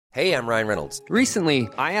Hey, I'm Ryan Reynolds. Recently,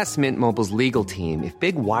 I asked Mint Mobile's legal team if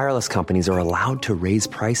big wireless companies are allowed to raise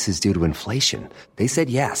prices due to inflation. They said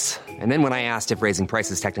yes. And then when I asked if raising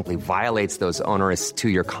prices technically violates those onerous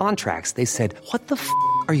two-year contracts, they said, "What the f***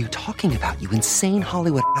 are you talking about, you insane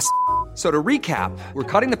Hollywood ass?" So to recap, we're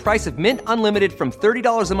cutting the price of Mint Unlimited from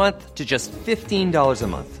 $30 a month to just $15 a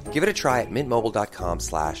month. Give it a try at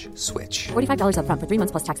mintmobile.com/switch. $45 up front for 3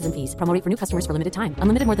 months plus taxes and fees. Promo rate for new customers for limited time.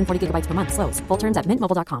 Unlimited more than 40 gigabytes per month. Slows full terms at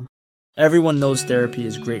mintmobile.com. Everyone knows therapy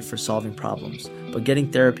is great for solving problems, but getting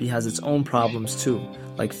therapy has its own problems too,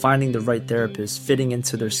 like finding the right therapist, fitting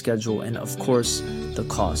into their schedule, and of course, the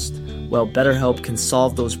cost. Well, BetterHelp can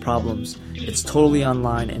solve those problems. It's totally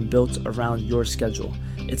online and built around your schedule.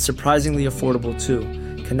 It's surprisingly affordable too.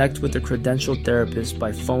 Connect with a credentialed therapist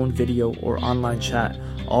by phone, video, or online chat,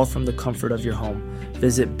 all from the comfort of your home.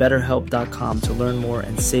 Visit BetterHelp.com to learn more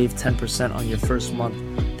and save 10% on your first month.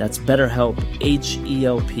 That's BetterHelp,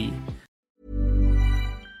 H-E-L-P.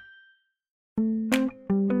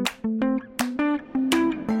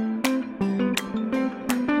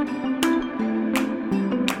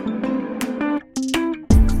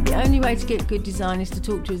 The only way to get good design is to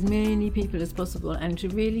talk to as many people as possible and to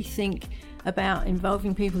really think about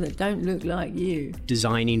involving people that don't look like you.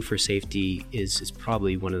 Designing for safety is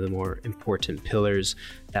probably one of the more important pillars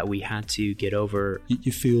that we had to get over.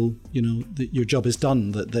 You feel, that your job is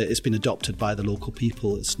done, that it's been adopted by the local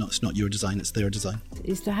people. It's not your design, it's their design.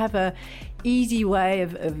 Is to have a easy way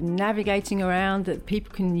of navigating around, that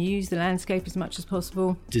people can use the landscape as much as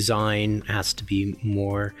possible. Design has to be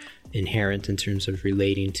more inherent in terms of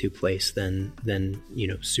relating to place than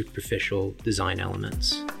superficial design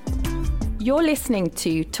elements. You're listening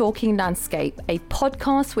to Talking Landscape, a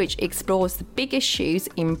podcast which explores the big issues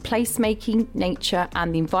in placemaking, nature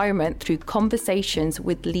and the environment through conversations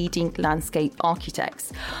with leading landscape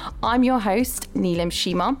architects. I'm your host, Neelam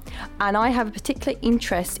Shima, and I have a particular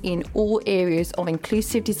interest in all areas of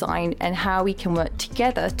inclusive design and how we can work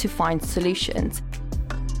together to find solutions.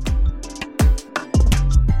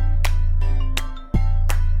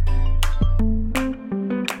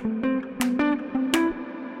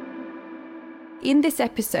 In this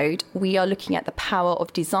episode, we are looking at the power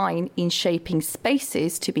of design in shaping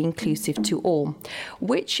spaces to be inclusive to all,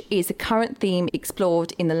 which is a current theme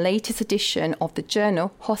explored in the latest edition of the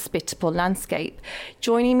journal Hospitable Landscape.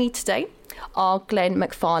 Joining me today are Glenn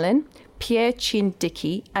McFarlane, Pierre Chin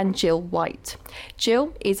Dickey and Jill White.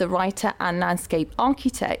 Jill is a writer and landscape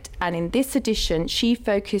architect, and in this edition she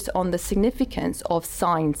focused on the significance of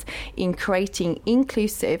signs in creating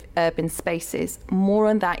inclusive urban spaces. More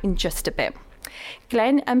on that in just a bit.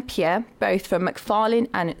 Glenn and Pierre, both from McFarlane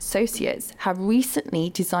and Associates, have recently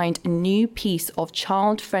designed a new piece of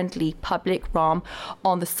child-friendly public realm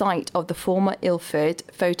on the site of the former Ilford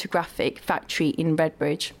Photographic Factory in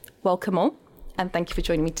Redbridge. Welcome all, and thank you for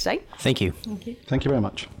joining me today. Thank you. Thank you. Thank you very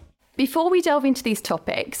much. Before we delve into these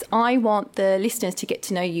topics, I want the listeners to get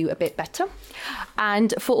to know you a bit better.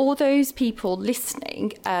 And for all those people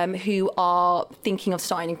listening who are thinking of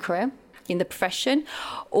starting a career in the profession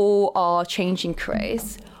or are changing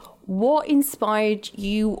careers, what inspired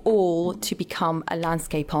you all to become a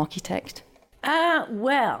landscape architect?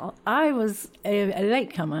 Well, I was a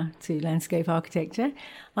latecomer to landscape architecture.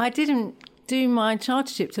 I didn't do my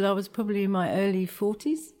chartership till I was probably in my early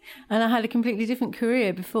 40s, and I had a completely different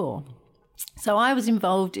career before. So I was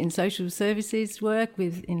involved in social services work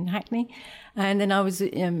in Hackney, and then I was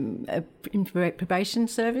in probation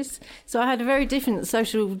service. So I had a very different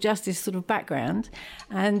social justice sort of background.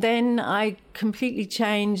 And then I completely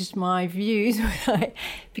changed my views when I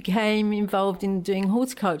became involved in doing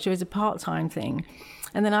horticulture as a part-time thing.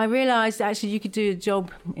 And then I realised actually you could do a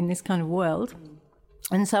job in this kind of world.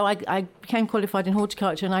 And so I became qualified in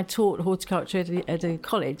horticulture, and I taught horticulture at a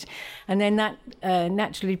college. And then that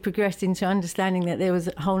naturally progressed into understanding that there was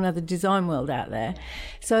a whole other design world out there.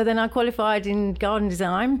 So then I qualified in garden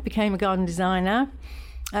design, became a garden designer.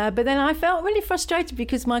 But then I felt really frustrated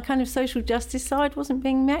because my kind of social justice side wasn't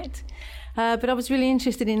being met. But I was really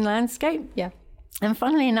interested in landscape. Yeah. And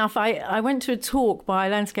funnily enough, I went to a talk by a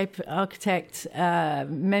landscape architect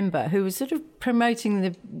member who was sort of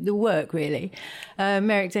promoting the work, really,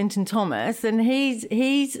 Merrick Denton Thomas. And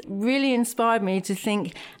he's really inspired me to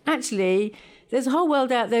think, actually, there's a whole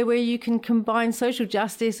world out there where you can combine social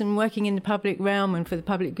justice and working in the public realm and for the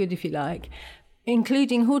public good, if you like,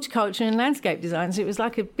 including horticulture and landscape design. So it was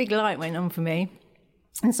like a big light went on for me.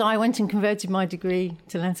 And so I went and converted my degree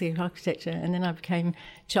to landscape architecture, and then I became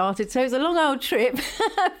chartered. So it was a long old trip,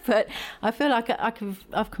 but I feel like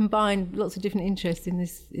I've combined lots of different interests in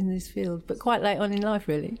this field, but quite late on in life,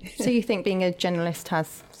 really. So you think being a generalist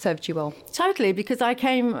has served you well? Totally, because I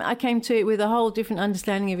came to it with a whole different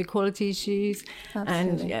understanding of equality issues.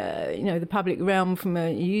 Absolutely. And the public realm from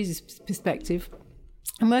a user's perspective,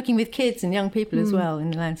 and working with kids and young people as well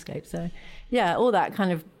in the landscape. So yeah, all that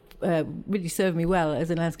kind of really served me well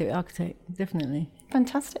as a landscape architect, definitely.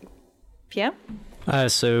 Fantastic. Pierre?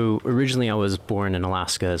 So originally I was born in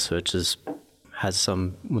Alaska, so it just has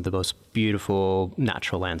some of the most beautiful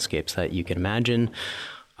natural landscapes that you can imagine.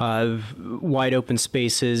 Wide open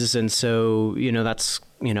spaces, and so that's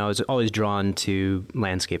I was always drawn to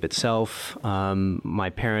landscape itself. My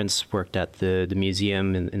parents worked at the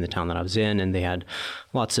museum in the town that I was in, and they had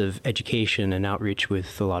lots of education and outreach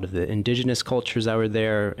with a lot of the indigenous cultures that were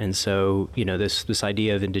there. And so this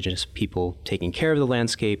idea of indigenous people taking care of the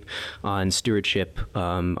landscape and stewardship,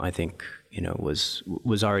 I think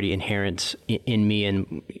was already inherent in me.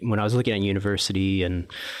 And when I was looking at university and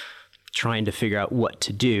trying to figure out what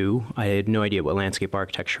to do, I had no idea what landscape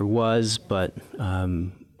architecture was, but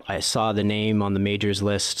I saw the name on the majors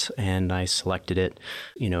list and I selected it.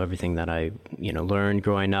 Everything that I learned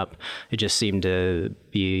growing up, it just seemed to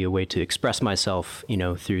be a way to express myself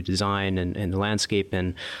through design and the landscape.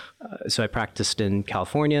 And so I practiced in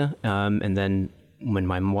California, and then when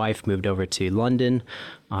my wife moved over to London,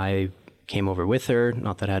 I came over with her.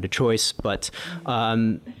 Not that I had a choice, but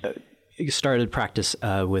started practice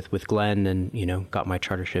with Glenn, and got my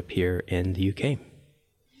chartership here in the UK.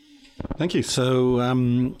 Thank you. So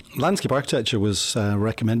landscape architecture was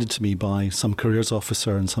recommended to me by some careers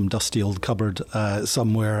officer in some dusty old cupboard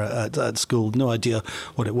somewhere at school. No idea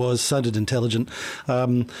what it was. Sounded intelligent.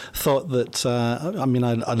 Thought that,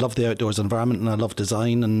 I love the outdoors environment and I love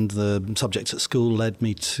design, and the subjects at school led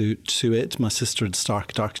me to it. My sister had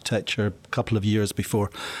started architecture a couple of years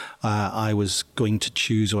before I was going to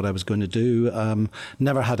choose what I was going to do.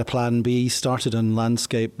 Never had a plan B. Started in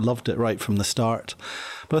landscape. Loved it right from the start.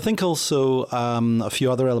 But I think also a few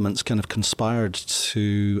other elements kind of conspired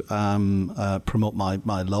to promote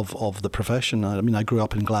my love of the profession. I grew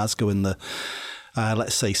up in Glasgow in the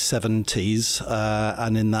let's say 70s,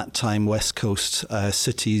 and in that time West Coast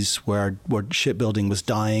cities where shipbuilding was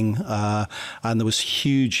dying, and there was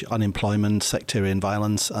huge unemployment, sectarian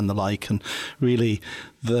violence and the like, and really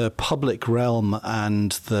the public realm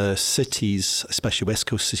and the cities, especially West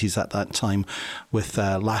Coast cities at that time, with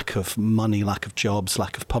lack of money, lack of jobs,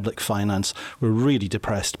 lack of public finance, were really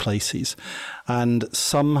depressed places. And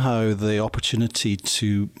somehow the opportunity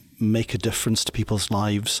to make a difference to people's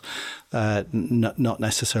lives, not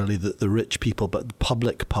necessarily the rich people, but the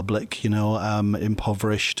public,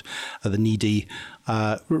 impoverished, the needy,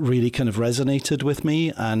 really kind of resonated with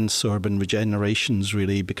me. And so urban regeneration's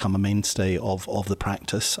really become a mainstay of the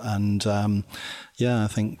practice. And I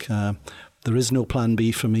think there is no plan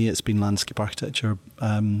B for me. It's been landscape architecture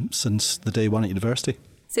since the day one at university.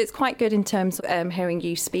 So it's quite good in terms of hearing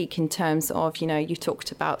you speak in terms of, you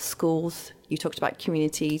talked about schools, you talked about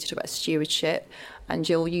community, you talked about stewardship. And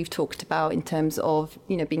Jill, you've talked about in terms of,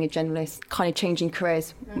 being a generalist, kind of changing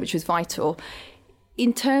careers, which was vital.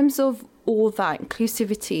 In terms of all that,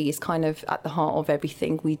 inclusivity is kind of at the heart of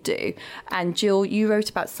everything we do. And Jill, you wrote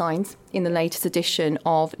about signs in the latest edition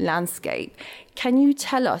of Landscape. Can you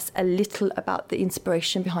tell us a little about the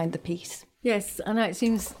inspiration behind the piece? Yes, I know it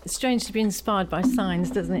seems strange to be inspired by signs,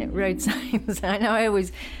 doesn't it? Road signs. I know I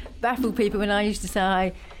always baffle people when I used to say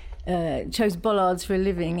I chose bollards for a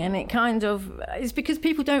living, and it's because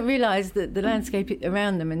people don't realise that the landscape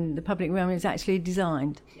around them and the public realm is actually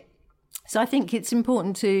designed. So I think it's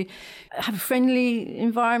important to have a friendly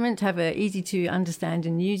environment, have an easy to understand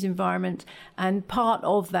and use environment, and part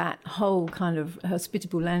of that whole kind of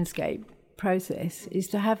hospitable landscape process is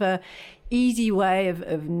to have a easy way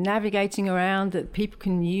of navigating around, that people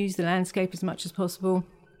can use the landscape as much as possible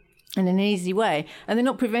in an easy way, and they're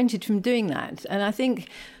not prevented from doing that. And I think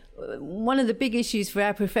one of the big issues for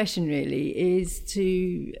our profession really is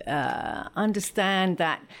to understand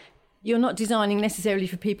that you're not designing necessarily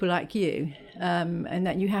for people like you, and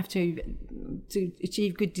that you have to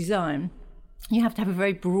achieve good design. You have to have a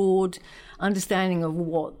very broad understanding of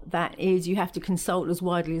what that is. You have to consult as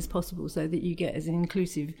widely as possible so that you get as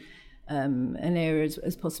inclusive an area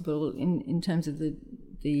as possible in terms of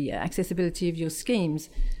the accessibility of your schemes.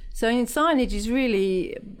 So signage is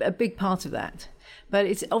really a big part of that. But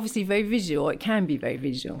it's obviously very visual, or it can be very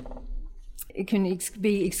visual. it can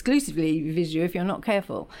be exclusively visual if you're not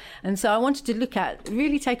careful. And so I wanted to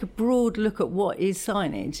really take a broad look at what is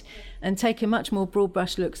signage and take a much more broad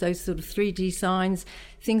brush look, those sort of 3D signs,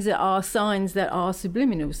 things that are signs that are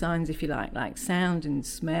subliminal signs, if you like sound and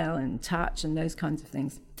smell and touch and those kinds of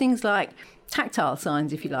things. Things like tactile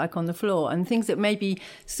signs, if you like, on the floor, and things that maybe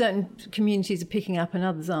certain communities are picking up and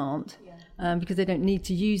others aren't. Because they don't need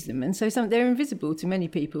to use them. And so they're invisible to many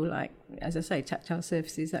people, like, as I say, tactile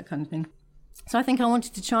surfaces, that kind of thing. So I think I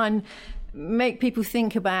wanted to try and make people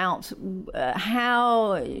think about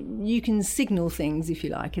how you can signal things, if you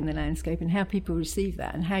like, in the landscape, and how people receive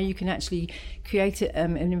that, and how you can actually create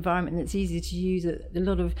an environment that's easy to use that a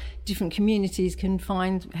lot of different communities can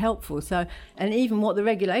find helpful. So, and even what the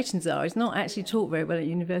regulations are is not actually taught very well at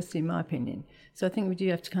university, in my opinion. So I think we do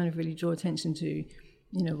have to kind of really draw attention to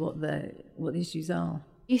what the issues are.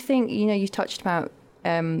 You think, you touched about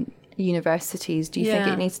universities. Do you think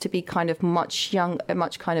it needs to be kind of much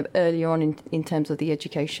kind of earlier on in terms of the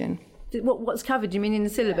education? What's covered, you mean, in the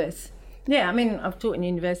syllabus? Yeah, I mean, I've taught in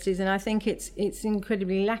universities and I think it's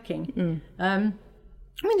incredibly lacking. I mean,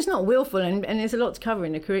 it's not willful and there's a lot to cover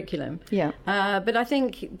in the curriculum. Yeah. But I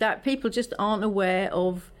think that people just aren't aware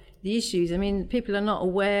of the issues. I mean, people are not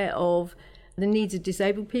aware of the needs of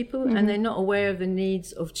disabled people, and they're not aware of the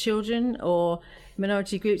needs of children or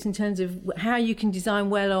minority groups in terms of how you can design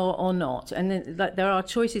well or not. And then, there are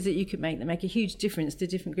choices that you could make that make a huge difference to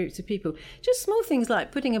different groups of people. Just small things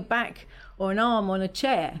like putting a back or an arm on a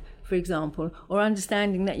chair, for example, or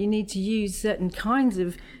understanding that you need to use certain kinds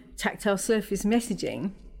of tactile surface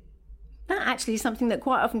messaging. That actually is something that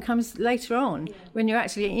quite often comes later on when you're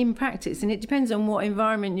actually in practice. And it depends on what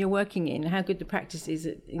environment you're working in, how good the practice is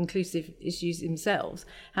at inclusive issues themselves,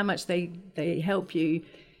 how much they help you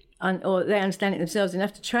or they understand it themselves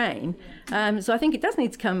enough to train. So I think it does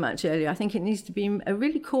need to come much earlier. I think it needs to be a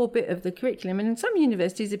really core bit of the curriculum. And some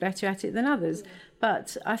universities are better at it than others.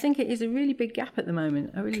 But I think it is a really big gap at the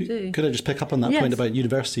moment. I really do. Could I just pick up on that point about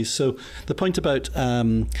universities? So the point about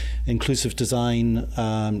inclusive design,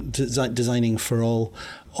 designing for all,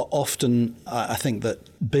 often I think that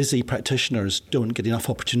busy practitioners don't get enough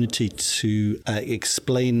opportunity to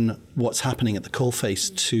explain what's happening at the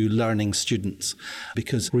coalface to learning students,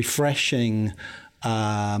 because refreshing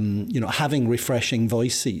having refreshing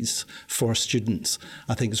voices for students,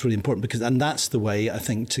 I think is really important, and that's the way, I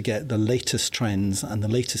think, to get the latest trends and the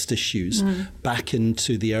latest issues back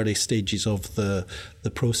into the early stages of the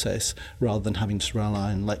process, rather than having to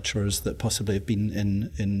rely on lecturers that possibly have been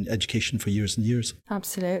in education for years and years.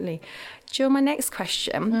 Absolutely. Jill, my next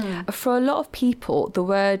question. For a lot of people, the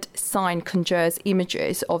word sign conjures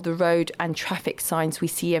images of the road and traffic signs we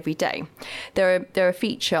see every day. They're a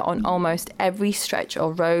feature on almost every stretch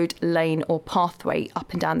of road, lane or pathway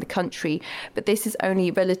up and down the country, but this is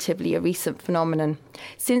only relatively a recent phenomenon.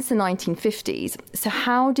 Since the 1950s, so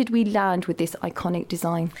how did we land with this iconic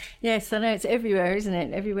design? Yes, I know, it's everywhere, isn't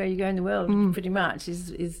it? Everywhere you go in the world, pretty much,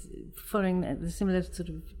 is following the similar sort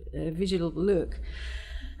of visual look.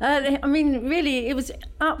 I mean, really, it was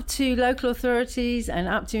up to local authorities and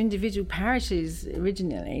up to individual parishes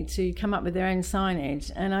originally to come up with their own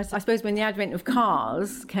signage. And I suppose when the advent of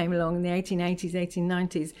cars came along in the 1880s,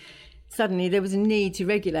 1890s, suddenly there was a need to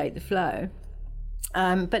regulate the flow.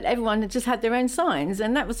 But everyone had just had their own signs,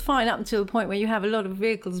 and that was fine up until the point where you have a lot of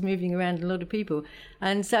vehicles moving around and a lot of people.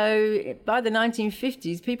 And so by the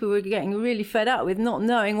 1950s, people were getting really fed up with not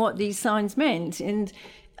knowing what these signs meant and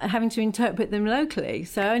having to interpret them locally.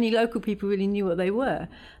 So only local people really knew what they were.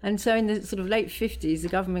 And so in the sort of late 50s, the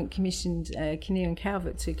government commissioned Kinnear and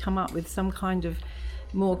Calvert to come up with some kind of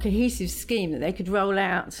more cohesive scheme that they could roll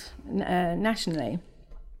out nationally,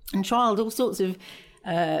 and trialled all sorts of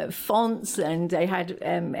fonts, and they had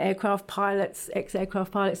ex-aircraft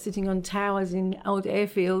pilots sitting on towers in old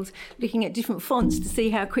airfields looking at different fonts to see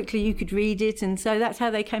how quickly you could read it. And so that's how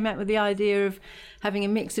they came out with the idea of having a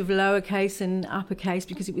mix of lowercase and uppercase,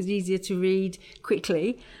 because it was easier to read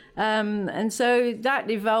quickly. And so that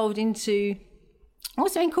evolved into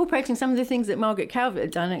also incorporating some of the things that Margaret Calvert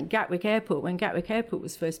had done at Gatwick Airport. When Gatwick Airport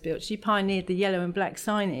was first built, she pioneered the yellow and black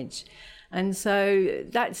signage. And so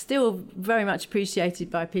that's still very much appreciated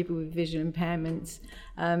by people with visual impairments.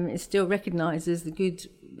 It's still recognised as the good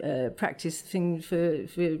practice thing for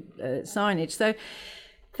signage. So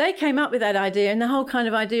they came up with that idea, and the whole kind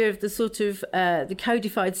of idea of the sort of the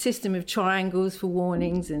codified system of triangles for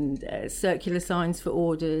warnings and circular signs for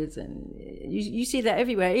orders, and you see that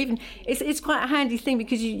everywhere. Even it's quite a handy thing,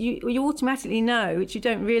 because you automatically know, which you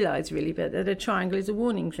don't realise really, but that a triangle is a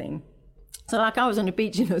warning thing. So like I was on a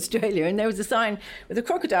beach in Australia and there was a sign with a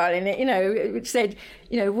crocodile in it, which said,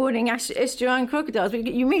 warning estuarine crocodiles. But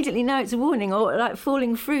you immediately know it's a warning. Or like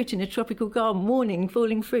falling fruit in a tropical garden, warning,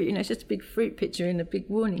 falling fruit. It's just a big fruit picture and a big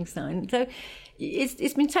warning sign. So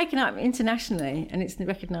it's been taken up internationally and it's the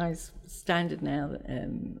recognised standard now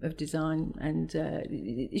of design. And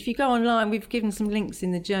if you go online, we've given some links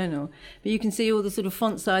in the journal, but you can see all the sort of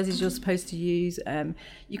font sizes you're supposed to use.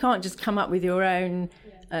 You can't just come up with your own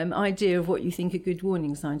idea of what you think a good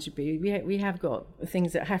warning sign should be. We have got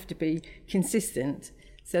things that have to be consistent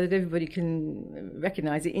so that everybody can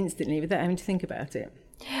recognise it instantly without having to think about it.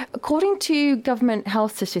 According to government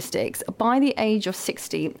health statistics, by the age of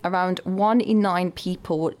 60, around 1 in 9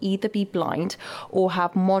 people will either be blind or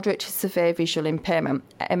have moderate to severe visual impairment,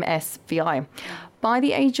 MSVI. By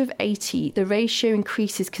the age of 80, the ratio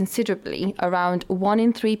increases considerably. Around 1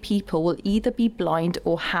 in 3 people will either be blind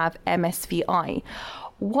or have MSVI.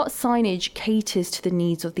 What signage caters to the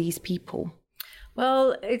needs of these people?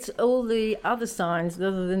 Well, it's all the other signs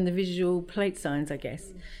other than the visual plate signs, I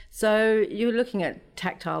guess. So you're looking at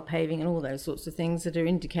tactile paving and all those sorts of things that are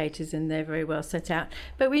indicators, and they're very well set out.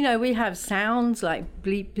 But we know we have sounds like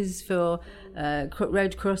bleepers for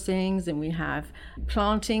road crossings, and we have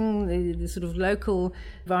planting, the sort of local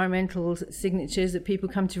environmental signatures that people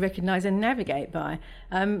come to recognise and navigate by.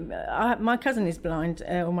 My cousin is blind,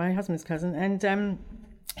 or my husband's cousin, and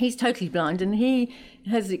he's totally blind, and he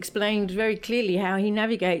has explained very clearly how he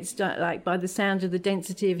navigates like by the sound of the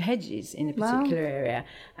density of hedges in a particular area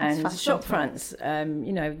and shop fronts.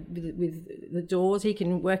 With the doors, he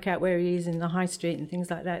can work out where he is in the high street and things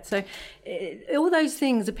like that. So all those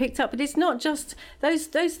things are picked up, but it's not just those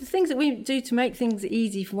things that we do to make things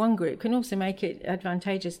easy for one group can also make it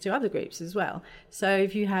advantageous to other groups as well. So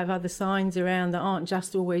if you have other signs around that aren't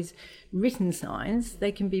just always written signs,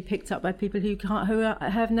 they can be picked up by people who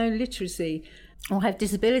have no literacy or have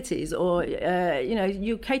disabilities, or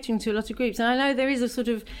you're catering to a lot of groups. And I know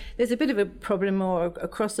there's a bit of a problem or a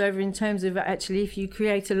crossover in terms of actually if you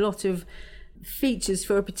create a lot of features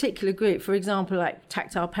for a particular group, for example, like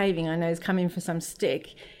tactile paving, I know is coming for some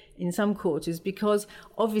stick in some quarters, because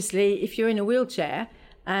obviously if you're in a wheelchair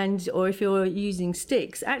or if you're using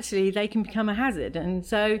sticks, actually they can become a hazard. And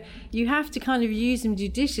so you have to kind of use them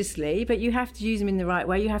judiciously, but you have to use them in the right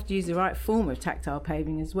way. You have to use the right form of tactile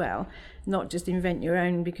paving as well, not just invent your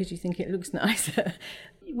own because you think it looks nicer.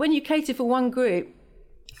 When you cater for one group,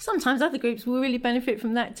 sometimes other groups will really benefit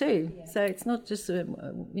from that too. Yeah. So it's not just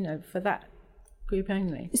for that group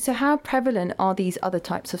only. So how prevalent are these other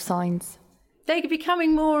types of signs? They're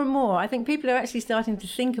becoming more and more. I think people are actually starting to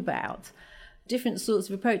think about different sorts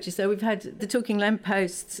of approaches. So we've had the Talking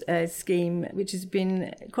Lampposts scheme, which has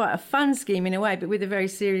been quite a fun scheme in a way, but with a very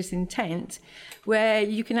serious intent, where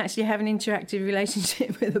you can actually have an interactive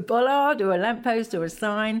relationship with a bollard or a lamppost or a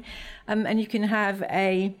sign, and you can have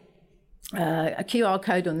a QR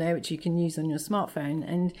code on there which you can use on your smartphone,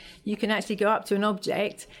 and you can actually go up to an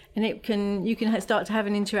object and you can start to have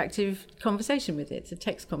an interactive conversation with it. It's a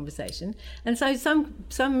text conversation. And so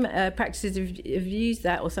some practices have used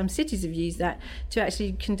that, or some cities have used that to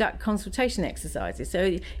actually conduct consultation exercises.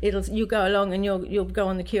 So you'll go along and you'll go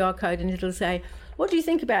on the QR code and it'll say, what do you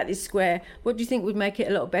think about this square? What do you think would make it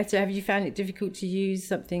a lot better? Have you found it difficult to use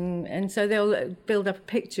something? And so they'll build up a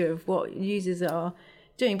picture of what users are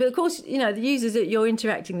doing. But of course, the users that you're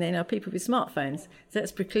interacting then are people with smartphones. So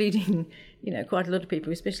that's precluding, quite a lot of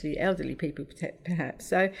people, especially elderly people perhaps.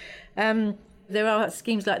 So there are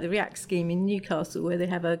schemes like the React scheme in Newcastle where they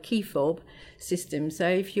have a key fob system. So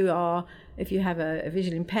if you have a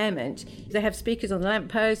visual impairment, they have speakers on the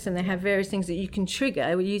lampposts and they have various things that you can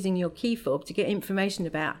trigger using your key fob to get information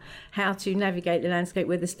about how to navigate the landscape,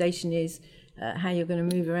 where the station is, how you're going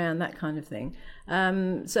to move around, that kind of thing.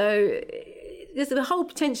 So there's a whole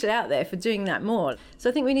potential out there for doing that more. So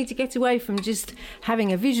I think we need to get away from just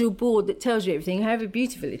having a visual board that tells you everything, however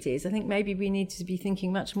beautiful it is. I think maybe we need to be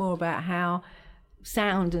thinking much more about how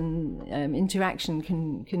sound and interaction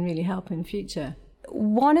can really help in the future.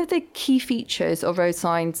 One of the key features of road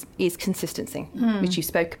signs is consistency, which you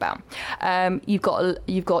spoke about.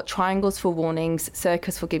 You've got triangles for warnings,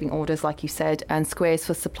 circles for giving orders, like you said, and squares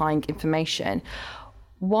for supplying information.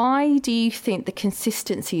 Why do you think the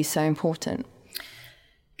consistency is so important?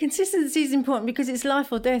 Consistency is important because it's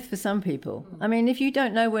life or death for some people. I mean, if you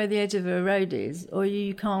don't know where the edge of a road is, or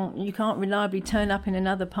you can't reliably turn up in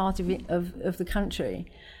another part of the country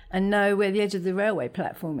and know where the edge of the railway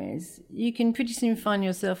platform is, you can pretty soon find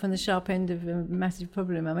yourself on the sharp end of a massive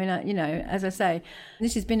problem. I mean, as I say,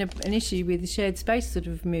 this has been an issue with the shared space sort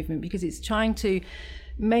of movement, because it's trying to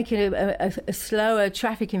make it a slower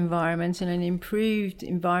traffic environment and an improved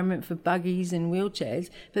environment for buggies and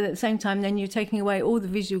wheelchairs, but at the same time then you're taking away all the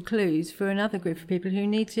visual clues for another group of people who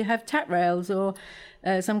need to have tap rails or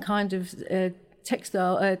some kind of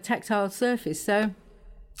tactile surface. So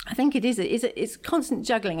I think it's a constant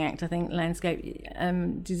juggling act. I think landscape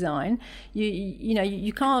design.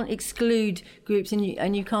 You can't exclude groups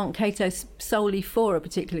and you can't cater solely for a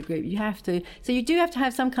particular group. You have to. So you do have to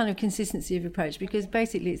have some kind of consistency of approach, because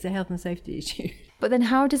basically it's a health and safety issue. But then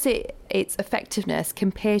how does its effectiveness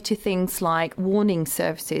compare to things like warning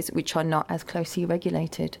services, which are not as closely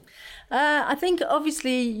regulated? I think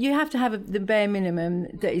obviously you have to have the bare minimum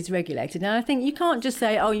that is regulated. And I think you can't just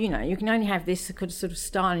say, you can only have this sort of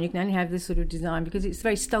style and you can only have this sort of design, because it's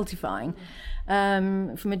very stultifying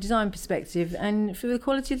from a design perspective and for the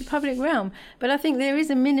quality of the public realm. But I think there is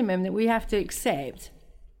a minimum that we have to accept.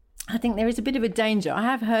 I think there is a bit of a danger. I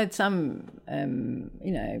have heard some,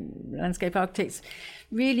 landscape architects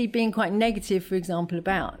really being quite negative, for example,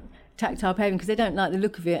 about tactile paving because they don't like the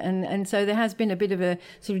look of it, and so there has been a bit of a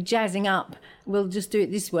sort of jazzing up, we'll just do it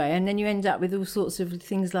this way, and then you end up with all sorts of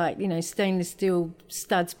things like stainless steel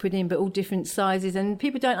studs put in but all different sizes, and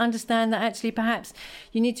people don't understand that actually perhaps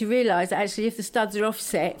you need to realise that actually if the studs are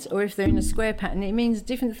offset or if they're in a square pattern it means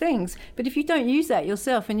different things. But if you don't use that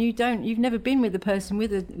yourself and you've never been with a person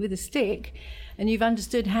with a stick and you've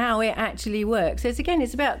understood how it actually works, so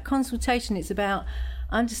it's about consultation, it's about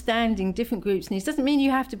understanding different groups' needs. Doesn't mean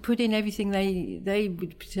you have to put in everything they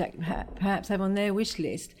would perhaps have on their wish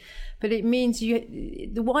list, but it means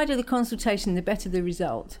the wider the consultation, the better the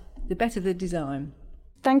result, the better the design.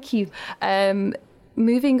 Thank you.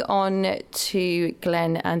 Moving on to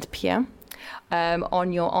Glenn and Pierre.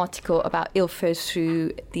 On your article about Ilford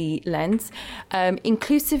through the lens,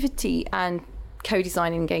 inclusivity and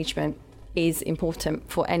co-design engagement is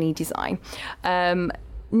important for any design.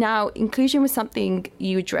 Now, inclusion was something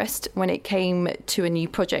you addressed when it came to a new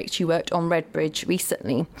project you worked on Redbridge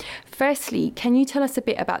recently. Firstly, can you tell us a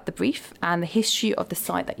bit about the brief and the history of the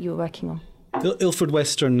site that you were working on? Ilford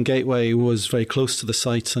Western Gateway was very close to the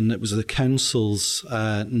site, and it was the council's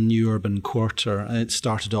new urban quarter. It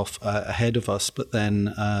started off ahead of us, but then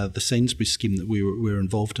the Sainsbury's scheme that we were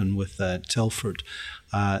involved in with Telford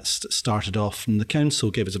started off, and the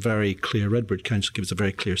council gave us a very clear, Redbridge Council gave us a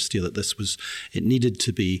very clear steer that it needed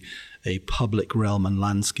to be a public realm and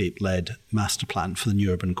landscape-led master plan for the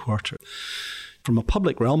new urban quarter. From a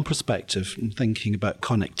public realm perspective, and thinking about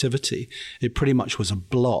connectivity, it pretty much was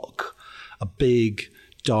a big,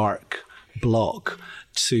 dark block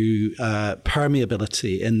to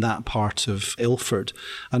permeability in that part of Ilford,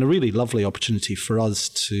 and a really lovely opportunity for us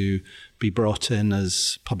to be brought in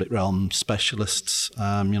as public realm specialists.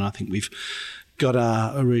 I think we've got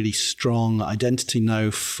a really strong identity now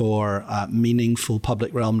for meaningful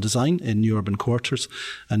public realm design in new urban quarters,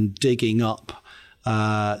 and digging up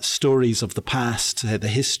stories of the past, the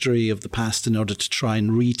history of the past, in order to try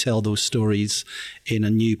and retell those stories in a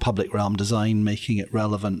new public realm design, making it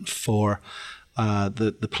relevant for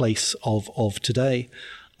the place of today.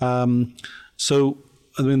 There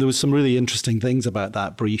was some really interesting things about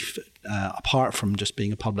that brief, apart from just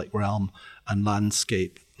being a public realm and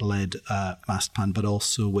landscape-led master plan, but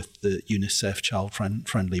also with the UNICEF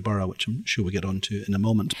child-friendly borough, which I'm sure we'll get onto in a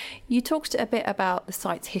moment. You talked a bit about the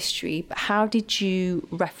site's history, but how did you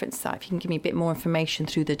reference that? If you can give me a bit more information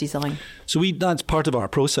through the design. So that's part of our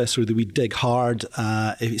process, really. We dig hard,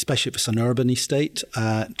 especially if it's an urban estate,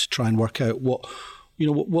 to try and work out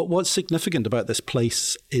what's significant about this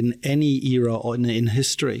place in any era or in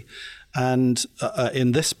history. And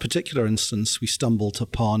in this particular instance, we stumbled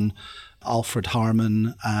upon Alfred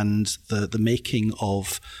Harman and the making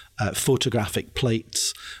of photographic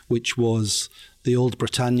plates, which was the old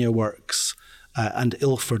Britannia Works and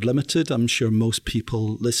Ilford Limited. I'm sure most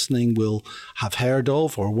people listening will have heard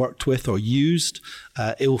of or worked with or used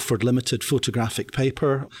Ilford Limited photographic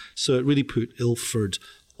paper. So it really put Ilford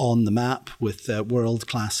on the map with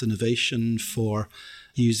world-class innovation for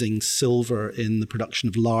using silver in the production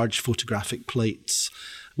of large photographic plates.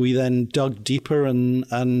 We then dug deeper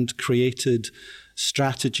and created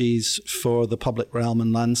strategies for the public realm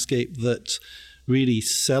and landscape that really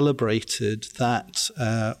celebrated that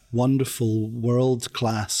wonderful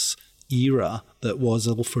world-class era that was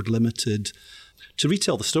Ilford Limited, to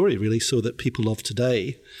retell the story really, so that people of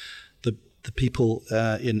today, the people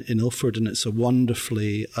in Ilford, and it's a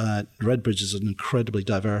wonderfully, Redbridge is an incredibly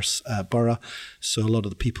diverse borough, so a lot of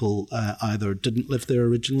the people either didn't live there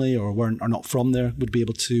originally or are not from there, would be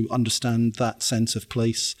able to understand that sense of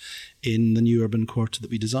place in the new urban quarter that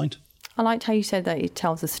we designed. I liked how you said that it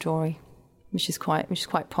tells a story. which is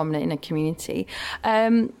quite prominent in a community.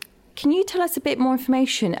 Can you tell us a bit more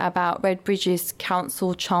information about Redbridge's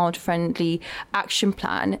Council Child Friendly Action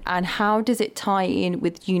Plan, and how does it tie in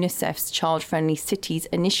with UNICEF's Child Friendly Cities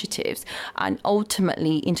initiatives and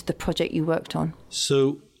ultimately into the project you worked on?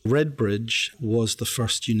 So Redbridge was the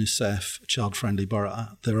first UNICEF child-friendly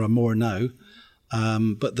borough. There are more now.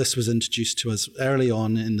 But this was introduced to us early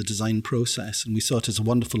on in the design process, and we saw it as a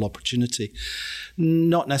wonderful opportunity,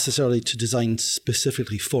 not necessarily to design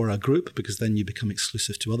specifically for a group, because then you become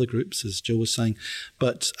exclusive to other groups, as Joe was saying,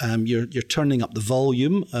 but you're turning up the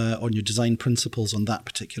volume on your design principles on that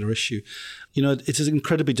particular issue. You know, it is an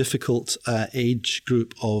incredibly difficult age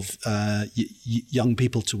group of young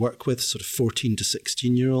people to work with, sort of 14 to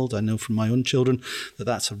 16-year-old. I know from my own children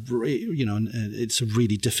that's it's a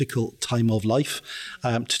really difficult time of life.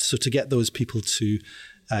 So to get those people to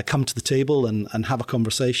come to the table and have a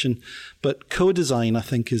conversation. But co-design, I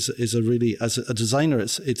think, is a really, as a designer,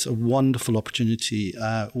 it's a wonderful opportunity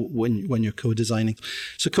when you're co-designing.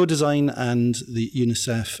 So co-design and the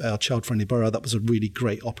UNICEF Child Friendly Borough, that was a really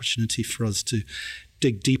great opportunity for us to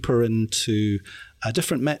dig deeper into a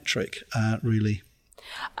different metric, really.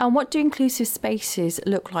 And what do inclusive spaces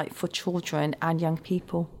look like for children and young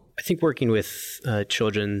people? I think working with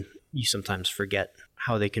children, you sometimes forget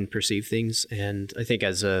how they can perceive things. And I think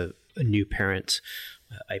as a new parent,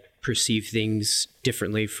 I perceive things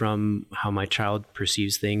differently from how my child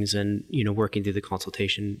perceives things. And, you know, working through the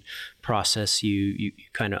consultation process, you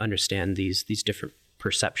kind of understand these different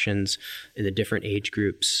perceptions in the different age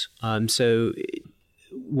groups. So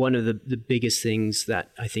one of the biggest things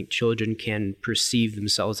that I think children can perceive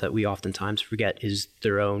themselves that we oftentimes forget is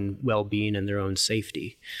their own well-being and their own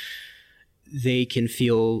safety. They can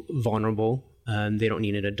feel vulnerable. They don't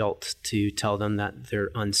need an adult to tell them that they're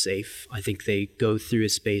unsafe. I think they go through a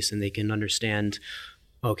space and they can understand,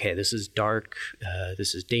 okay, this is dark,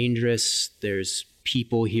 this is dangerous, there's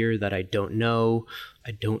people here that I don't know,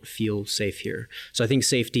 I don't feel safe here. So I think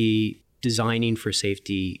safety, designing for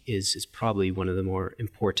safety is probably one of the more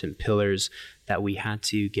important pillars that we had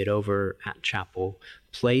to get over at Chapel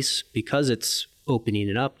Place, because it's opening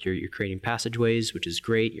it up. You're creating passageways, which is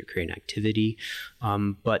great. You're creating activity.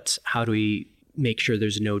 But how do we make sure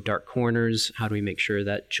there's no dark corners? How do we make sure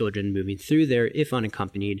that children moving through there, if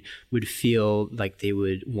unaccompanied, would feel like they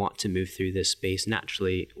would want to move through this space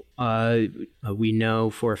naturally? We know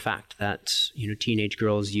for a fact that, you know, teenage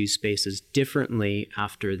girls use spaces differently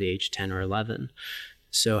after the age 10 or 11.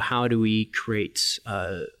 So how do we create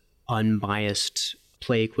unbiased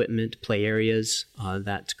play equipment, play areas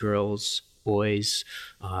that girls, boys,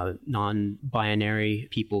 non-binary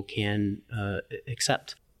people can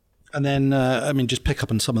accept? And then, just pick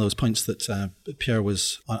up on some of those points that Pierre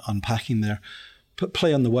was unpacking there. Put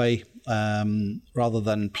play on the way. Rather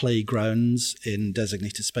than playgrounds in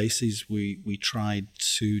designated spaces, we tried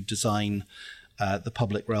to design the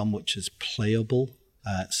public realm which is playable,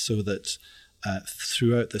 so that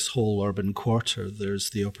throughout this whole urban quarter,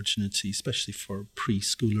 there's the opportunity, especially for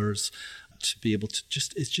preschoolers, to be able to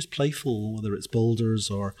it's just playful, whether it's boulders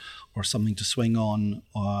or something to swing on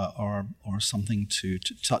or something to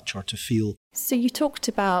touch or to feel. So you talked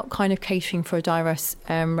about kind of catering for a diverse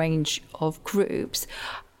range of groups.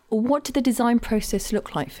 What did the design process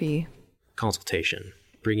look like for you? Consultation,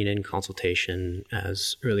 bringing in consultation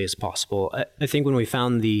as early as possible. I think when we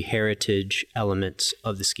found the heritage elements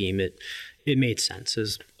of the scheme, it made sense.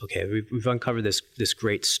 As okay, we've uncovered this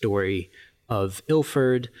great story of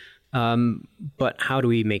Ilford. But how do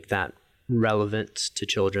we make that relevant to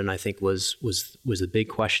children, I think was a big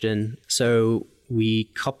question. So we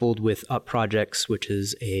coupled with Up Projects, which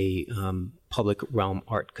is a public realm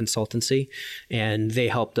art consultancy, and they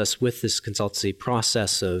helped us with this consultancy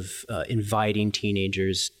process of inviting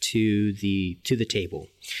teenagers to the table.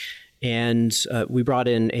 And we brought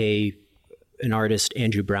in an artist,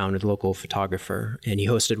 Andrew Brown, a local photographer, and he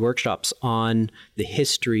hosted workshops on the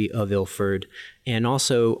history of Ilford and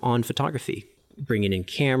also on photography, bringing in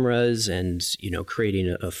cameras and, you know,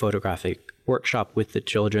 creating a photographic workshop with the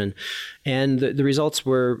children. And the results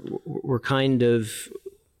were kind of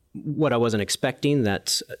what I wasn't expecting,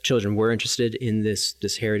 that children were interested in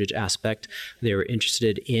this heritage aspect. They were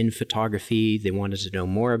interested in photography. They wanted to know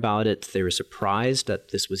more about it. They were surprised that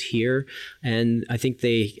this was here. And I think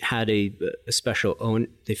they had they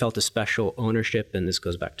felt a special ownership, and this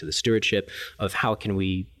goes back to the stewardship of how can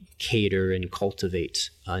we cater and cultivate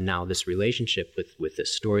now this relationship with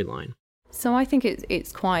this storyline. So I think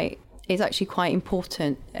it's actually quite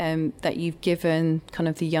important that you've given kind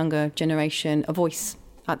of the younger generation a voice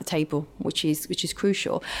at the table, which is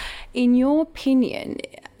crucial. In your opinion,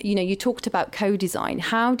 you talked about co-design.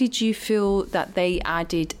 How did you feel that they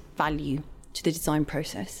added value to the design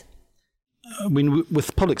process? I mean,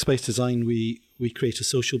 with public space design, we create a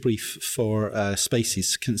social brief for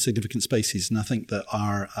spaces, significant spaces, and I think that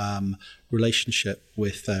our relationship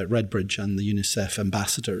with Redbridge and the UNICEF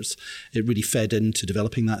ambassadors, it really fed into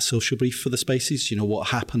developing that social brief for the spaces. What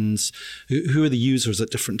happens, who are the users at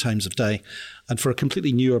different times of day, and for a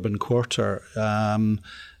completely new urban quarter.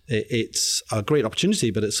 It's a great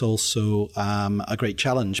opportunity, but it's also a great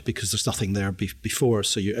challenge because there's nothing there before.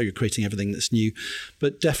 So you're creating everything that's new.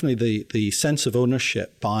 But definitely the sense of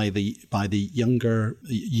ownership by the younger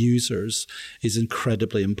users is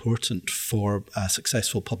incredibly important for a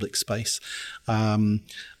successful public space.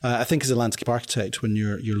 I think as a landscape architect, when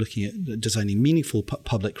you're looking at designing meaningful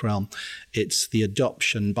public realm, it's the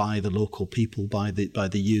adoption by the local people, by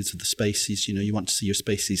the use of the spaces. You want to see your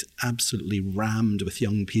spaces absolutely rammed with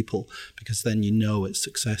young people, because then it's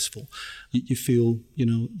successful. You feel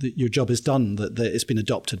that your job is done, that it's been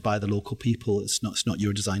adopted by the local people. It's not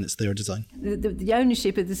your design, it's their design. The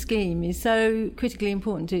ownership of the scheme is so critically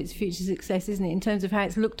important to its future success, isn't it, in terms of how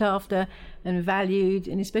it's looked after and valued,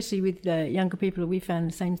 and especially with younger people. We found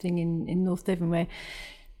the same thing in North Devon, where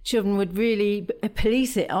children would really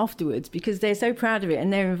police it afterwards because they're so proud of it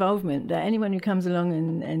and their involvement that anyone who comes along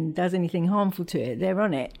and does anything harmful to it, they're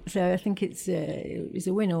on it. So I think it's a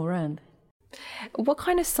win all round. What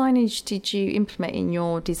kind of signage did you implement in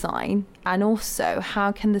your design? And also,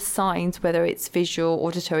 how can the signs, whether it's visual,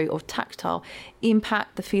 auditory or tactile,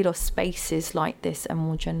 impact the feel of spaces like this and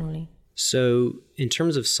more generally? So in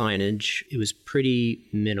terms of signage, it was pretty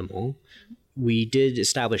minimal. We did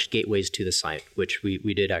establish gateways to the site, which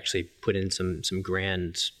we did actually put in some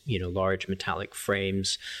grand, large metallic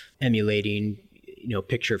frames emulating,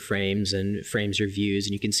 picture frames and frames your views,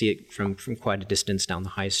 and you can see it from quite a distance down the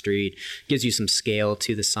high street. Gives you some scale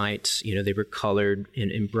to the site. They were colored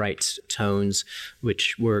in bright tones,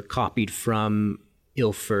 which were copied from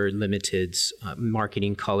Ilford Limited's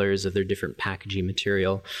marketing colors of their different packaging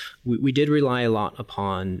material. We did rely a lot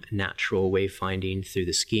upon natural wayfinding through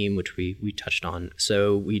the scheme, which we touched on.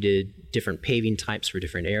 So we did different paving types for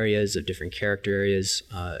different areas of different character areas.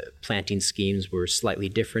 Planting schemes were slightly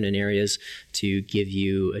different in areas to give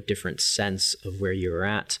you a different sense of where you were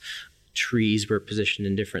at. Trees were positioned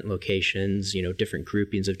in different locations, different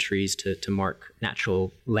groupings of trees to mark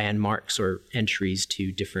natural landmarks or entries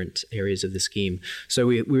to different areas of the scheme. So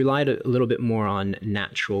we relied a little bit more on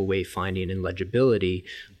natural wayfinding and legibility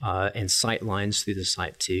and sight lines through the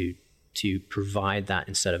site to provide that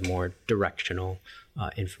instead of more directional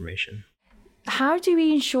information. How do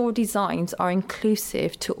we ensure designs are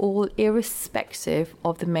inclusive to all, irrespective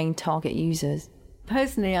of the main target users?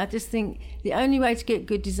 Personally, I just think the only way to get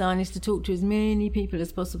good design is to talk to as many people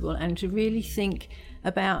as possible and to really think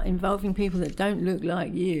about involving people that don't look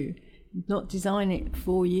like you, not design it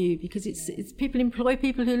for you, because it's people employ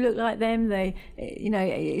people who look like them. They,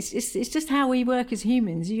 it's just how we work as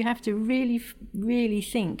humans. You have to really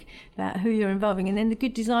think about who you're involving, and then the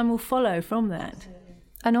good design will follow from that.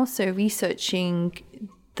 And also researching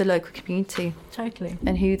the local community. Totally.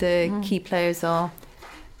 And who the key players are.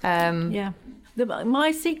 Yeah.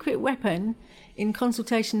 My secret weapon in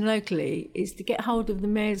consultation locally is to get hold of the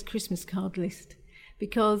mayor's Christmas card list,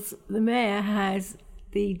 because the mayor has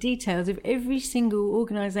the details of every single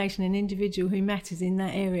organisation and individual who matters in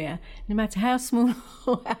that area, no matter how small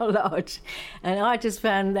or how large. And I just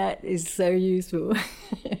found that is so useful.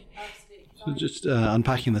 So just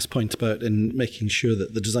unpacking this point about in making sure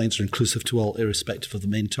that the designs are inclusive to all, irrespective of the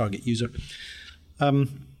main target user.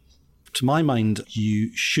 To my mind,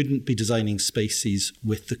 you shouldn't be designing spaces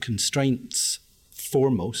with the constraints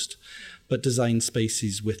foremost, but design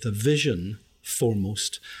spaces with a vision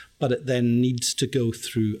foremost. But it then needs to go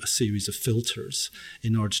through a series of filters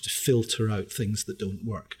in order to filter out things that don't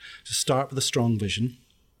work. So start with a strong vision,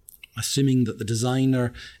 assuming that the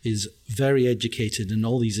designer is very educated in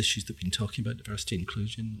all these issues that we've been talking about, diversity,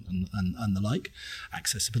 inclusion, and the like,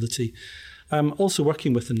 accessibility. Also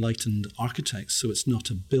working with enlightened architects, so it's not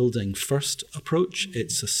a building-first approach,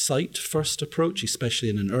 it's a site-first approach, especially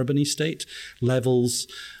in an urban estate. Levels,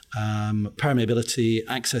 permeability,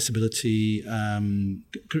 accessibility,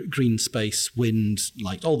 green space, wind,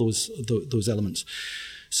 light, all those elements.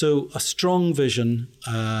 So a strong vision,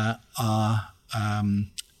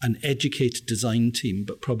 an educated design team,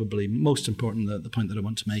 but probably most important, the point that I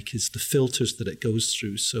want to make is the filters that it goes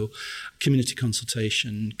through. So community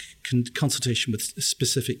consultation, consultation with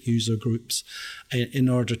specific user groups in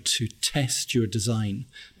order to test your design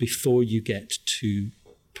before you get to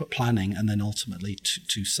planning and then ultimately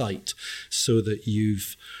to site, so that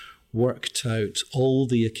you've worked out all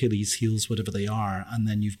the Achilles heels, whatever they are, and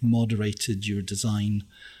then you've moderated your design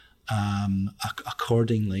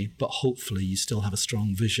accordingly. But hopefully you still have a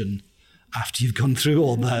strong vision after you've gone through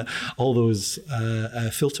all those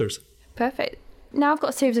filters. Perfect. Now I've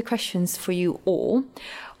got a series of questions for you all.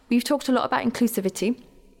 We've talked a lot about inclusivity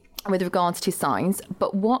with regards to signs,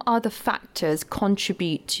 but what other factors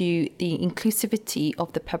contribute to the inclusivity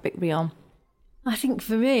of the public realm? I think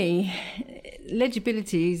for me,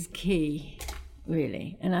 legibility is key,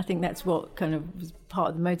 really. And I think that's what kind of was part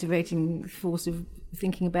of the motivating force of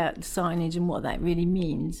thinking about signage and what that really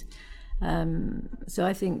means. So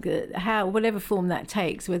I think that whatever form that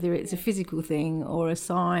takes, whether it's a physical thing or a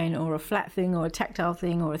sign or a flat thing or a tactile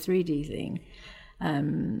thing or a 3D thing,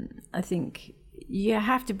 I think you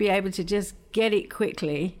have to be able to just get it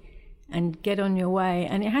quickly and get on your way,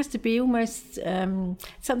 and it has to be almost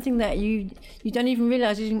something that you don't even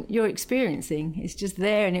realise you're experiencing. It's just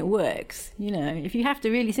there and it works. You know, if you have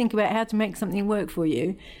to really think about how to make something work for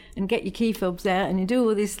you and get your key fobs out and you do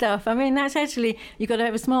all this stuff, I mean, that's actually, you've got to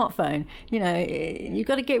have a smartphone. You know, you've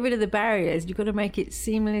got to get rid of the barriers. You've got to make it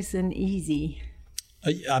seamless and easy.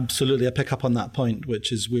 Absolutely, I pick up on that point,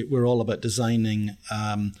 which is we're all about designing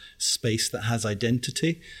space that has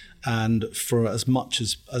identity, and for as much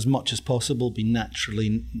as possible, be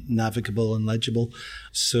naturally navigable and legible.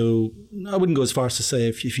 So I wouldn't go as far as to say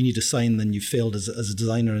if you need a sign, then you failed as a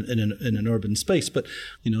designer in an urban space. But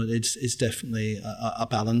you know, it's definitely a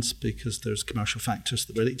balance, because there's commercial factors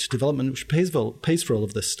that relate to development, which pays for all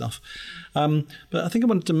of this stuff. But I think I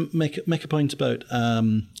wanted to make a point about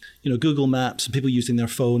Google Maps and people using their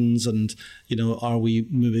phones, and are we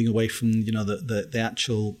moving away from the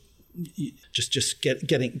actual just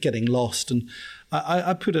getting lost? And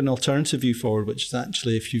I put an alternative view forward, which is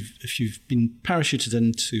actually if you've been parachuted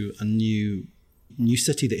into a new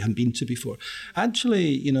city that you haven't been to before,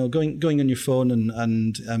 actually going on your phone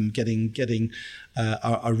and getting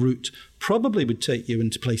a route probably would take you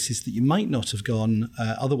into places that you might not have gone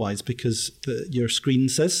otherwise, because your screen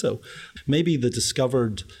says so. Maybe the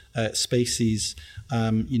discovered spaces,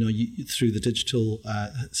 through the digital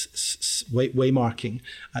waymarking,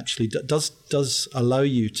 actually does allow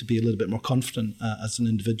you to be a little bit more confident as an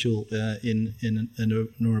individual in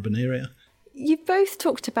an urban area. You've both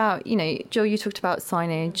talked about, Joe, you talked about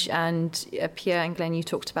signage, and Pierre and Glenn, you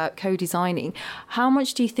talked about co-designing. How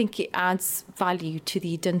much do you think it adds value to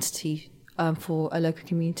the identity for a local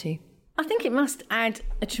community? I think it must add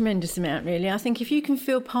a tremendous amount, really. I think if you can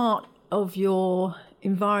feel part of your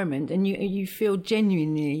environment and you feel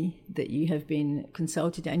genuinely that you have been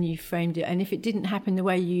consulted and you framed it, and if it didn't happen the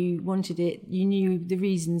way you wanted it, you knew the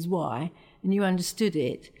reasons why and you understood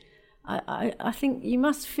it, I think you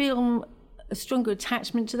must feel a stronger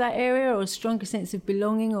attachment to that area, or a stronger sense of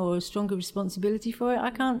belonging, or a stronger responsibility for it. I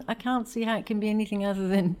can't see how it can be anything other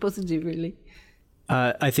than positive, really.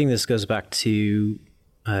 I think this goes back to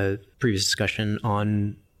a previous discussion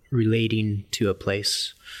on relating to a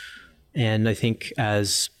place. And I think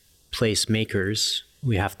as place makers,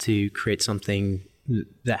 we have to create something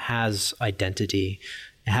that has identity,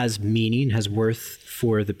 it has meaning, has worth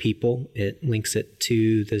for the people. It links it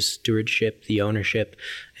to the stewardship, the ownership.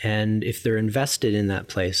 And if they're invested in that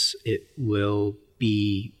place, it will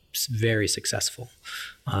be very successful.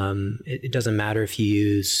 It doesn't matter if you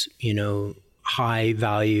use, high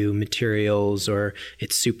value materials or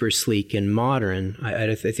it's super sleek and modern.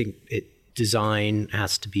 I think design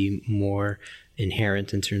has to be more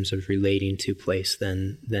inherent in terms of relating to place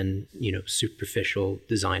than superficial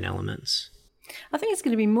design elements. I think it's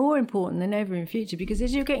going to be more important than ever in future, because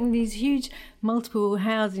as you're getting these huge multiple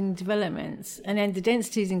housing developments and then the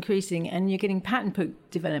density is increasing and you're getting pattern book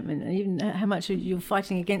development, and even how much you're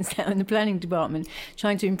fighting against that in the planning department,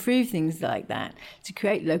 trying to improve things like that to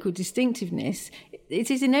create local distinctiveness, it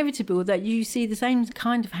is inevitable that you see the same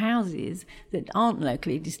kind of houses that aren't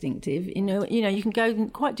locally distinctive. You can go in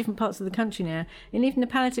quite different parts of the country now, and even the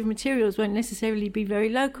palette of materials won't necessarily be very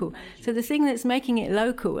local. So the thing that's making it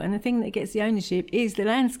local and the thing that gets the ownership is the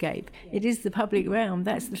landscape. It is the public realm.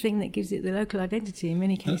 That's the thing that gives it the local identity in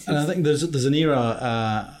many cases. And I think there's an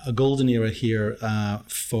era, a golden era here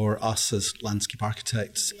for us as landscape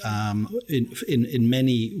architects in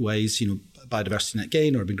many ways, biodiversity net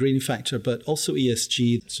gain, urban greening factor, but also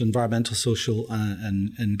ESG, so environmental, social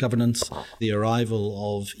and governance, the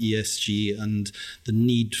arrival of ESG and the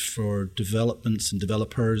need for developments and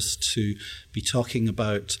developers to be talking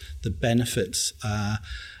about the benefits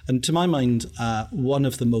And to my mind, one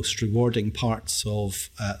of the most rewarding parts of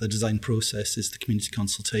the design process is the community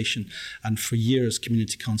consultation. And for years,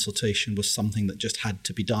 community consultation was something that just had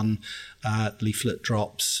to be done, leaflet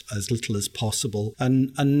drops, as little as possible.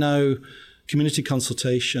 And now community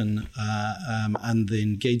consultation and the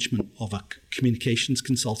engagement of a communications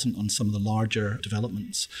consultant on some of the larger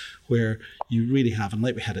developments, where you really have, and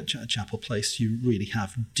like we had at Chapel Place, you really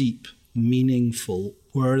have deep, meaningful,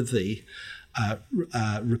 worthy,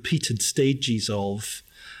 repeated stages of,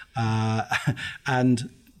 and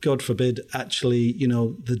God forbid, actually,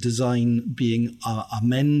 the design being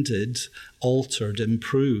amended, altered,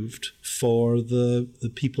 improved for the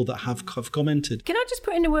people that have commented. Can I just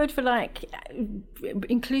put in a word for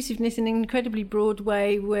inclusiveness in an incredibly broad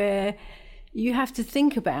way, where you have to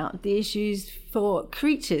think about the issues for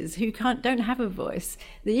creatures who don't have a voice,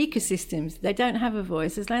 the ecosystems, they don't have a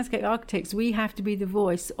voice. As landscape architects, we have to be the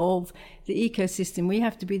voice of the ecosystem. We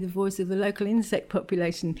have to be the voice of the local insect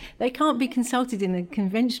population. They can't be consulted in a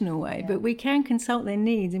conventional way, but we can consult their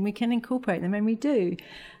needs and we can incorporate them, and we do,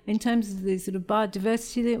 in terms of the sort of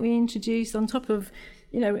biodiversity that we introduce on top of,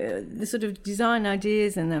 the sort of design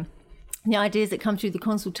ideas and the ideas that come through the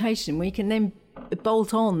consultation. We can then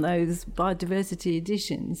bolt on those biodiversity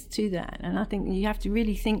additions to that. And I think you have to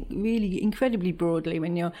really think really incredibly broadly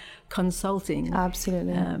when you're consulting.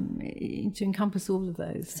 Absolutely. To encompass all of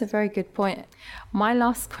those. It's a very good point. My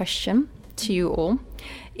last question to you all.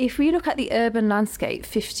 If we look at the urban landscape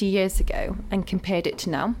 50 years ago and compared it to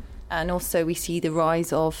now, and also we see the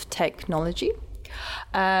rise of technology,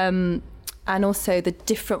 and also the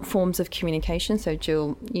different forms of communication. So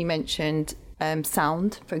Jill, you mentioned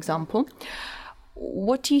sound, for example.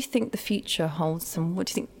 What do you think the future holds, and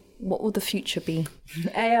what will the future be?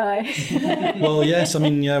 AI. Well, yes. I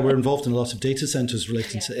mean, we're involved in a lot of data centers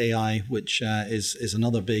relating to AI, which is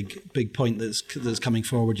another big point that's coming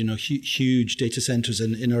forward. Huge data centers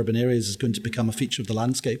in urban areas is going to become a feature of the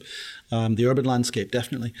landscape, the urban landscape,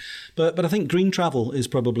 definitely. But I think green travel is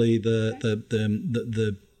probably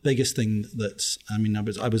the biggest thing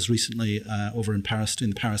I was recently over in Paris doing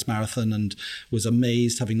the Paris Marathon, and was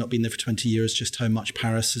amazed, having not been there for 20 years, just how much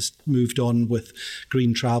Paris has moved on with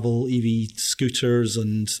green travel, EV scooters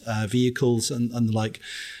and vehicles and the like.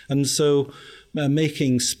 And so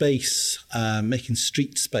making street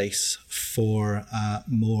space for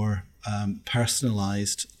more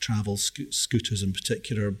personalised travel, scooters in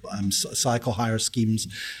particular, cycle hire schemes.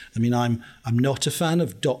 I mean, I'm not a fan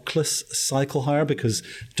of dockless cycle hire, because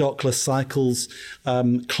dockless cycles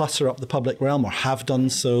clutter up the public realm, or have done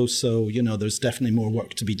so. So, there's definitely more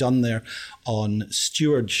work to be done there on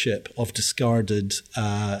stewardship of discarded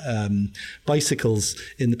bicycles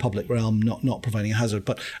in the public realm, not providing a hazard.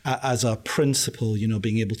 But as a principle,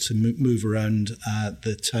 being able to move around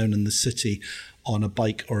the town and the city on a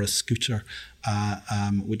bike or a scooter,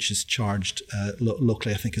 which is charged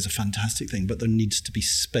locally, I think is a fantastic thing. But there needs to be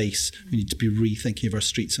space. We need to be rethinking of our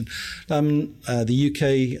streets. And the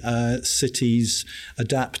UK cities,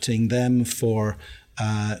 adapting them for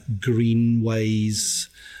greenways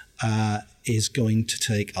is going to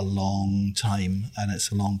take a long time, and it's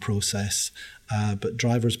a long process. But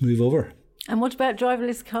drivers move over. And what about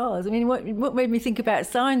driverless cars? I mean, what made me think about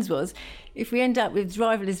signs was, if we end up with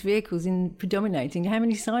driverless vehicles predominating, how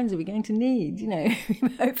many signs are we going to need?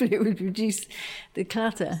 Hopefully it would reduce the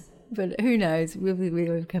clutter. But who knows?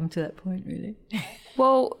 We'll come to that point, really.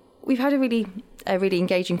 Well, we've had a really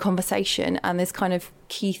engaging conversation, and there's kind of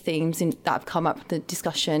key themes that have come up in the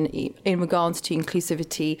discussion in regards to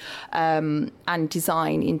inclusivity and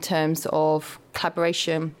design in terms of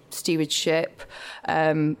collaboration, stewardship,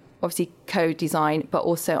 obviously co-design, but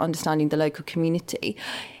also understanding the local community.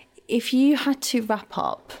 If you had to wrap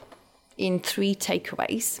up in 3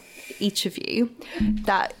 takeaways, each of you,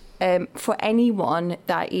 that for anyone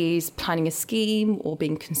that is planning a scheme or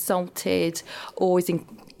being consulted or is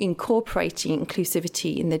incorporating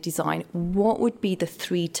inclusivity in their design, what would be the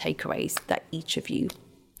 3 takeaways that each of you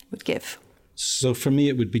would give? So for me,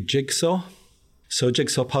 it would be jigsaw. So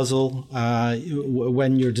jigsaw puzzle,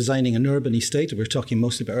 when you're designing an urban estate, we're talking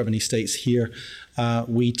mostly about urban estates here,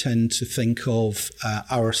 we tend to think of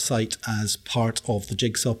our site as part of the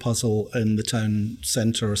jigsaw puzzle in the town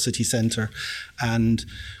centre or city centre. And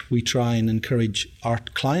we try and encourage our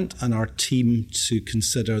client and our team to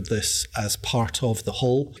consider this as part of the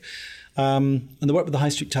whole. And the work with the High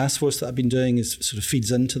Street Task Force that I've been doing sort of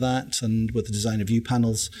feeds into that, and with the design of view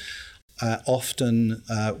panels. Often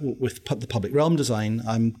with the public realm design,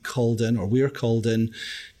 I'm called in, or we're called in,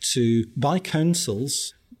 by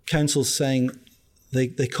councils saying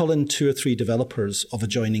they call in 2 or 3 developers of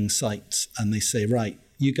adjoining sites, and they say, right,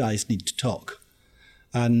 you guys need to talk.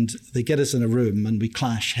 And they get us in a room and we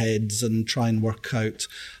clash heads and try and work out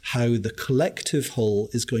how the collective whole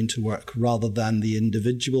is going to work rather than the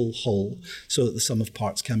individual whole, so that the sum of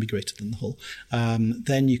parts can be greater than the whole.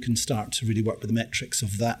 Then you can start to really work with the metrics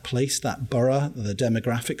of that place, that borough, the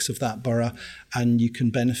demographics of that borough, and you can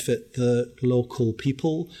benefit the local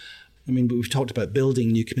people. I mean, we've talked about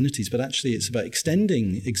building new communities, but actually it's about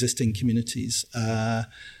extending existing communities.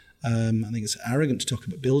 I think it's arrogant to talk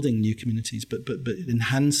about building new communities, but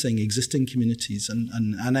enhancing existing communities and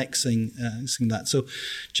annexing that. So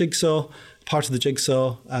Jigsaw, part of the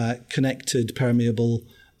Jigsaw, connected, permeable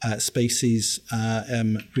spaces,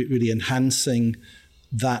 really enhancing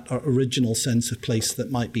that original sense of place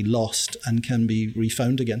that might be lost and can be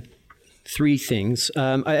refound again. 3 things.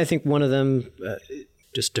 I think one of them,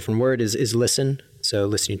 just different word, is listen. So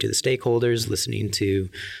listening to the stakeholders, listening to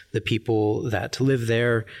the people that live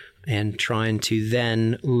there, and trying to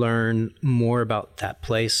then learn more about that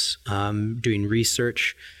place, doing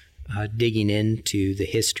research, digging into the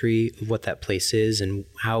history of what that place is and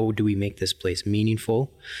how do we make this place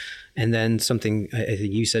meaningful. And then something I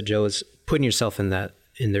think you said, Joe, is putting yourself in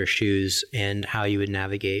their shoes and how you would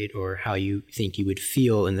navigate or how you think you would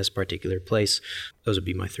feel in this particular place. Those would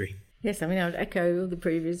be my 3. Yes, I mean, I would echo all the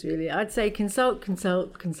previous, really. I'd say consult.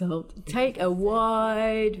 Take a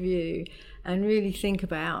wide view and really think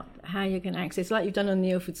about how you can access, like you've done on the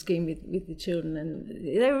Ilford scheme with the children. And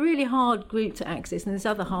they're a really hard group to access, and there's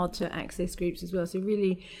other hard to access groups as well. So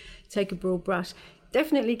really take a broad brush.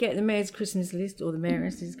 Definitely get the Mayor's Christmas list or the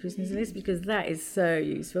Mayoress's Christmas list, because that is so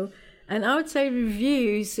useful. And I would say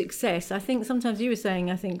review success. I think sometimes you were saying,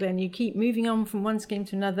 Glenn, you keep moving on from one scheme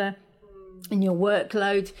to another. In your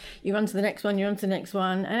workload, you run to the next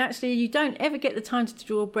one, and actually you don't ever get the time to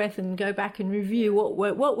draw a breath and go back and review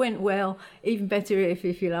what went well, even better if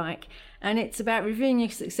you like. And it's about reviewing your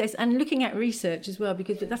success and looking at research as well,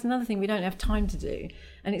 because that's another thing we don't have time to do.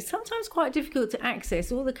 And it's sometimes quite difficult to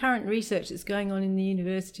access all the current research that's going on in the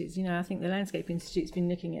universities. You know, I think the Landscape Institute's been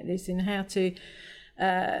looking at this and how to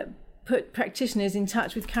put practitioners in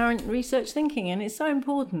touch with current research thinking, and it's so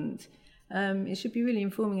important. It should be really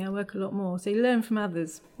informing our work a lot more. So you learn from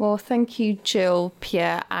others. Well, thank you, Jill,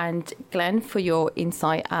 Pierre and Glenn, for your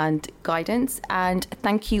insight and guidance. And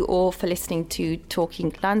thank you all for listening to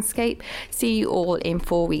Talking Landscape. See you all in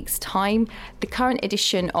 4 weeks' time. The current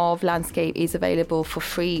edition of Landscape is available for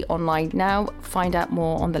free online now. Find out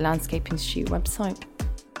more on the Landscape Institute website.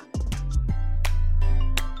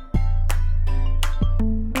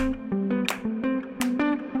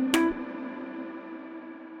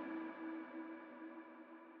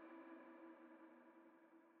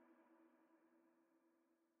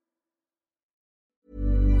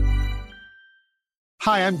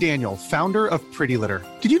 Hi, I'm Daniel, founder of Pretty Litter.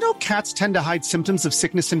 Did you know cats tend to hide symptoms of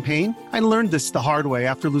sickness and pain? I learned this the hard way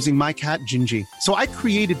after losing my cat, Gingy. So I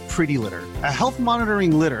created Pretty Litter, a health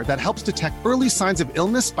monitoring litter that helps detect early signs of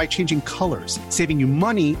illness by changing colors, saving you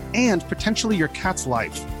money and potentially your cat's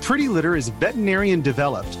life. Pretty Litter is veterinarian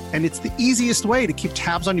developed, and it's the easiest way to keep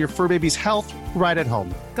tabs on your fur baby's health right at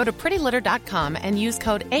home. Go to prettylitter.com and use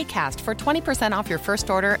code ACAST for 20% off your first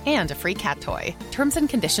order and a free cat toy. Terms and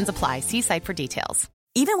conditions apply. See site for details.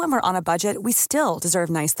 Even when we're on a budget, we still deserve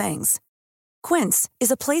nice things. Quince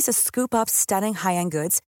is a place to scoop up stunning high-end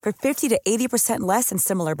goods for 50 to 80% less than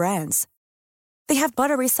similar brands. They have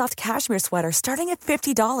buttery soft cashmere sweaters starting at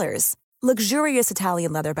 $50, luxurious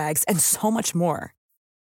Italian leather bags, and so much more.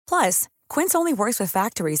 Plus, Quince only works with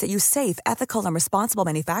factories that use safe, ethical, and responsible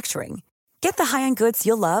manufacturing. Get the high-end goods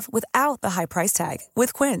you'll love without the high price tag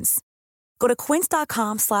with Quince. Go to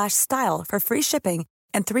quince.com/style for free shipping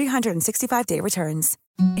and 365-day returns.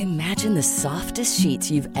 Imagine the softest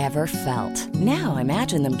sheets you've ever felt. Now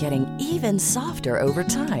imagine them getting even softer over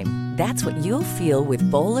time. That's what you'll feel with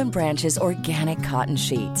Boll & Branch's organic cotton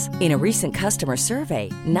sheets. In a recent customer survey,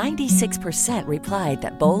 96% replied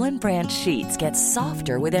that Boll & Branch sheets get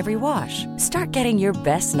softer with every wash. Start getting your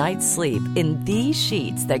best night's sleep in these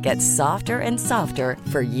sheets that get softer and softer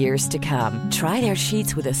for years to come. Try their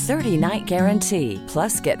sheets with a 30-night guarantee.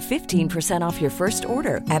 Plus, get 15% off your first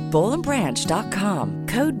order at bollandbranch.com.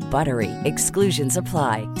 Code BUTTERY. Exclusions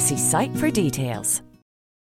apply. See site for details.